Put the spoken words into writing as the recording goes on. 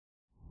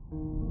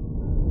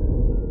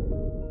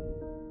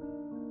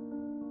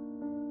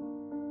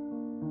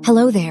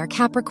Hello there,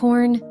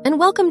 Capricorn, and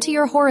welcome to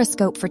your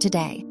horoscope for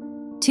today,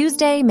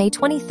 Tuesday, May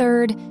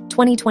 23rd,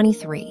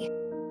 2023.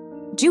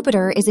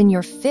 Jupiter is in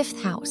your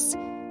 5th house,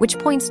 which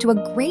points to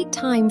a great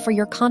time for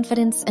your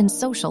confidence and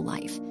social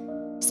life.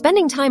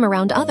 Spending time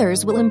around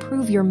others will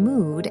improve your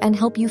mood and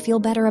help you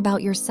feel better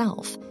about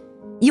yourself.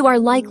 You are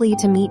likely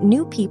to meet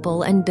new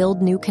people and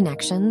build new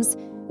connections,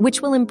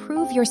 which will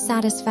improve your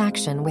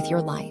satisfaction with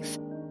your life.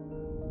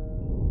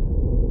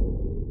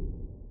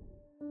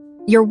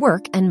 Your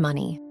work and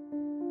money.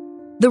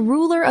 The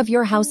ruler of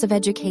your house of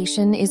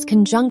education is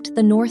conjunct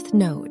the North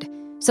Node,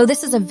 so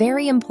this is a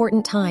very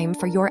important time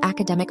for your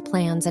academic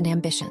plans and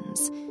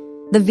ambitions.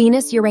 The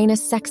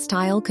Venus-Uranus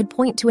sextile could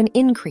point to an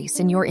increase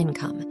in your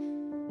income.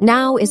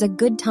 Now is a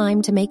good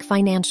time to make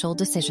financial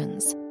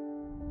decisions.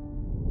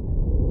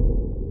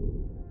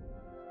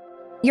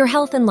 Your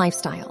health and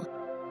lifestyle.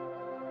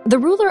 The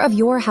ruler of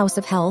your house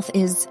of health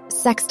is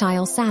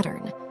sextile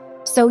Saturn,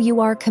 so you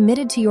are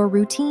committed to your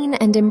routine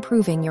and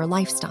improving your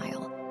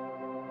lifestyle.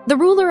 The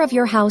ruler of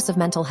your house of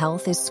mental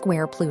health is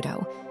square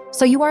Pluto,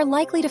 so you are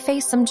likely to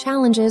face some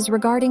challenges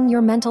regarding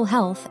your mental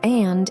health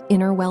and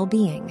inner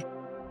well-being.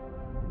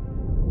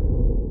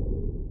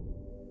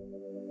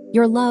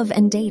 Your love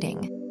and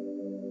dating.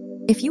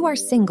 If you are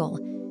single,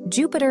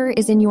 Jupiter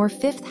is in your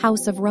 5th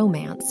house of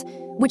romance,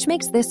 which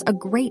makes this a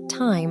great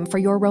time for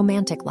your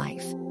romantic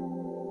life.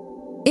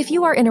 If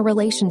you are in a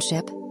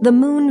relationship, the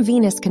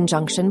Moon-Venus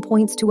conjunction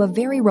points to a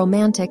very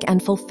romantic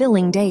and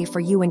fulfilling day for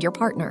you and your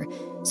partner,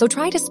 so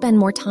try to spend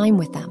more time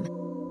with them.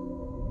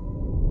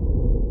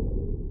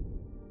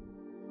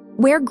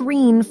 Wear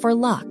green for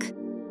luck.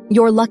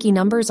 Your lucky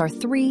numbers are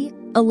 3,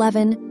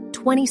 11,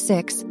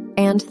 26,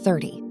 and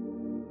 30.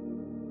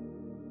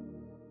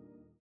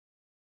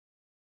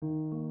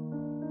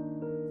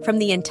 From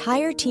the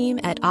entire team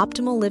at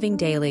Optimal Living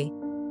Daily,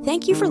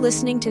 thank you for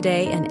listening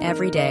today and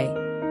every day.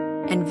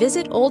 And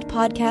visit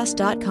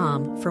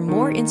oldpodcast.com for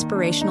more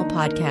inspirational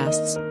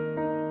podcasts.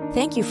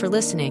 Thank you for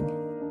listening.